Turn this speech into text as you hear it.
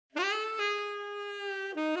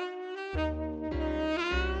I'm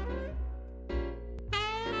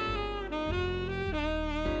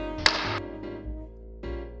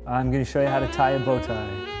going to show you how to tie a bow tie.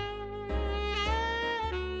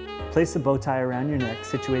 Place the bow tie around your neck,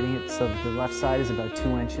 situating it so that the left side is about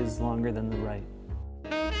 2 inches longer than the right.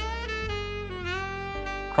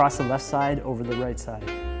 Cross the left side over the right side.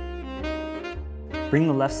 Bring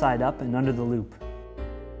the left side up and under the loop.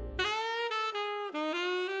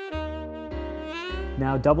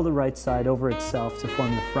 Now double the right side over itself to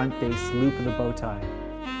form the front base loop of the bow tie.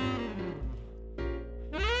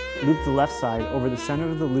 Loop the left side over the center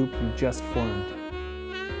of the loop you just formed.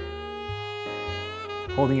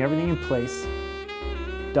 Holding everything in place,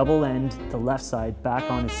 double end the left side back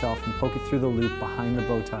on itself and poke it through the loop behind the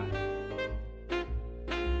bow tie.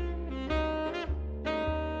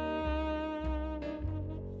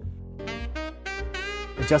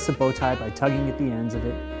 Adjust the bow tie by tugging at the ends of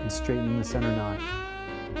it and straightening the center knot.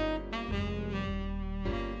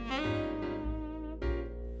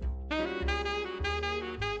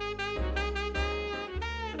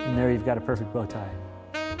 And there you've got a perfect bow tie.